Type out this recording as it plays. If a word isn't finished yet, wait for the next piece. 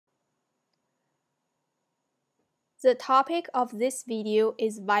The topic of this video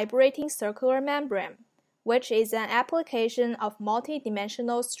is vibrating circular membrane, which is an application of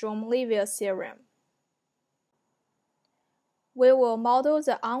multidimensional Sturm-Liouville theorem. We will model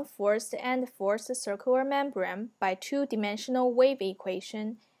the unforced and forced circular membrane by two-dimensional wave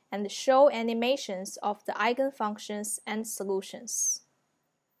equation and show animations of the eigenfunctions and solutions.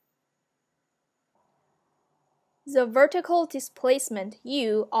 The vertical displacement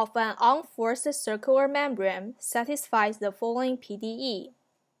U of an unforced circular membrane satisfies the following PDE.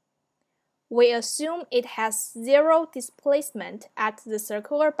 We assume it has zero displacement at the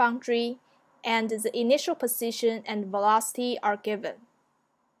circular boundary and the initial position and velocity are given.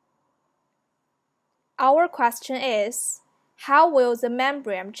 Our question is, how will the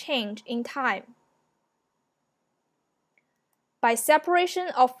membrane change in time? By separation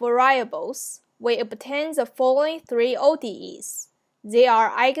of variables, we obtain the following three ODEs. They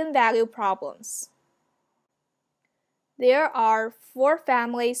are eigenvalue problems. There are four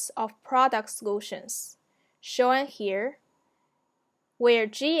families of product solutions, shown here, where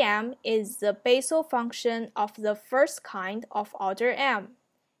Gm is the basal function of the first kind of order m,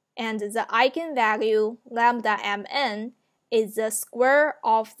 and the eigenvalue lambda mn is the square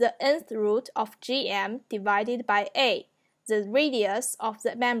of the nth root of Gm divided by a, the radius of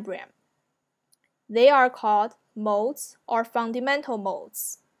the membrane. They are called modes or fundamental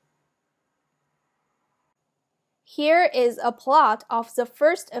modes. Here is a plot of the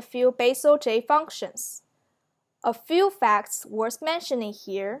first few basal J functions. A few facts worth mentioning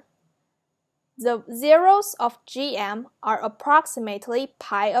here. The zeros of Gm are approximately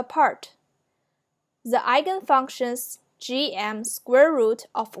pi apart. The eigenfunctions Gm square root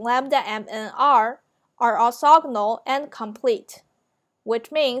of lambda mn are orthogonal and complete, which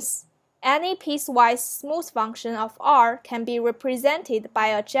means any piecewise smooth function of R can be represented by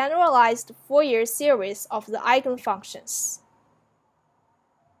a generalized Fourier series of the eigenfunctions.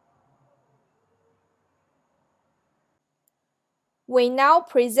 We now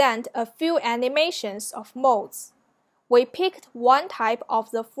present a few animations of modes. We picked one type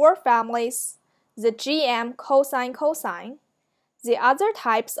of the four families, the Gm cosine-cosine. The other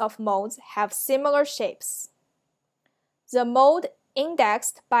types of modes have similar shapes. The mode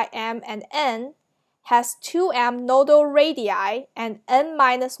indexed by m and n has 2m nodal radii and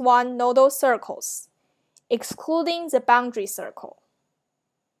n-1 nodal circles, excluding the boundary circle.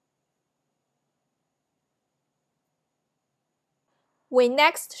 We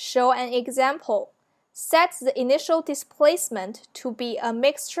next show an example. Set the initial displacement to be a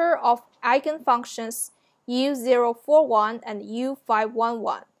mixture of eigenfunctions u041 and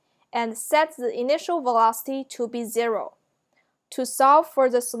u511, and set the initial velocity to be 0. To solve for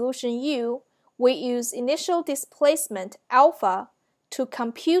the solution U, we use initial displacement alpha to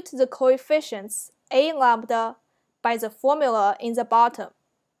compute the coefficients A lambda by the formula in the bottom.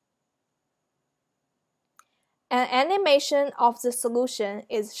 An animation of the solution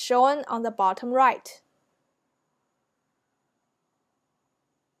is shown on the bottom right.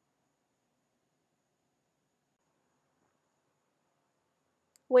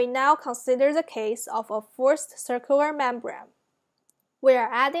 We now consider the case of a forced circular membrane. We are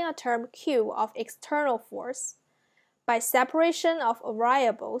adding a term Q of external force. By separation of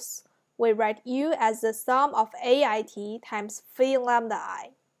variables, we write U as the sum of AIT times phi lambda I.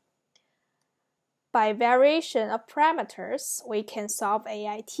 By variation of parameters, we can solve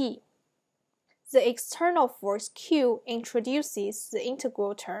AIT. The external force Q introduces the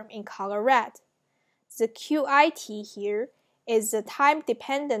integral term in color red. The QIT here is the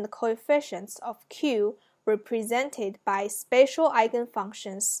time-dependent coefficients of Q represented by spatial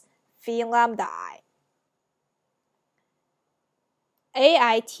eigenfunctions phi lambda I.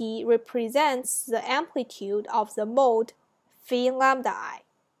 AIT represents the amplitude of the mode phi lambda I.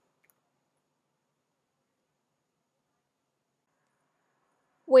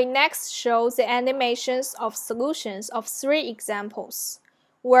 We next show the animations of solutions of three examples.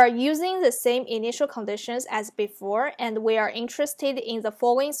 We are using the same initial conditions as before, and we are interested in the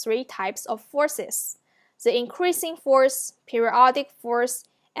following three types of forces: the increasing force, periodic force,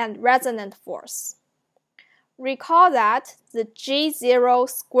 and resonant force. Recall that the G0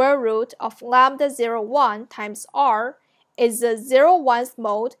 square root of lambda 01 times R is the 0-1th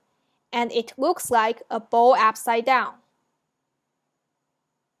mode, and it looks like a ball upside down.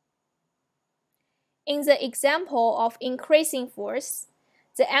 In the example of increasing force,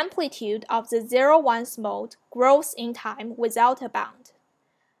 the amplitude of the 0-1th mode grows in time without a bound.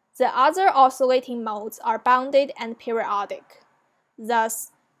 The other oscillating modes are bounded and periodic.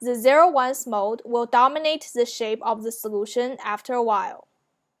 Thus, the 0-1th mode will dominate the shape of the solution after a while.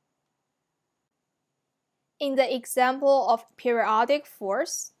 In the example of periodic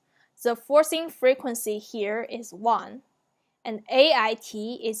force, the forcing frequency here is 1, and AIT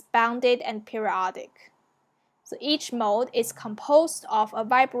is bounded and periodic. So each mode is composed of a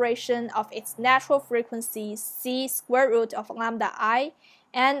vibration of its natural frequency c square root of lambda I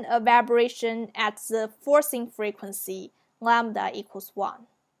and a vibration at the forcing frequency lambda equals 1.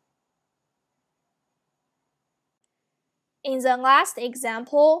 In the last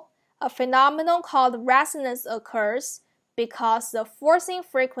example, a phenomenon called resonance occurs because the forcing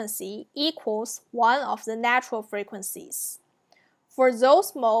frequency equals one of the natural frequencies. For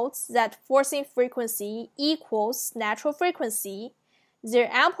those modes that forcing frequency equals natural frequency,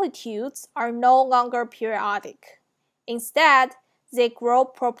 their amplitudes are no longer periodic. Instead, they grow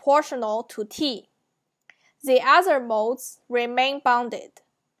proportional to t. The other modes remain bounded.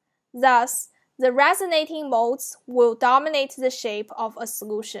 Thus, the resonating modes will dominate the shape of a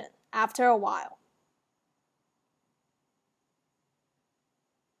solution after a while.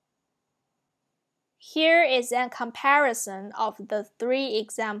 Here is a comparison of the three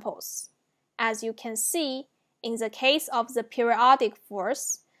examples. As you can see, in the case of the periodic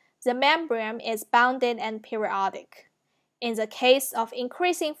force, the membrane is bounded and periodic. In the case of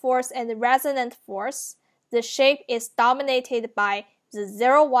increasing force and resonant force, the shape is dominated by the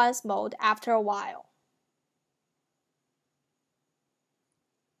 0-1 mode after a while.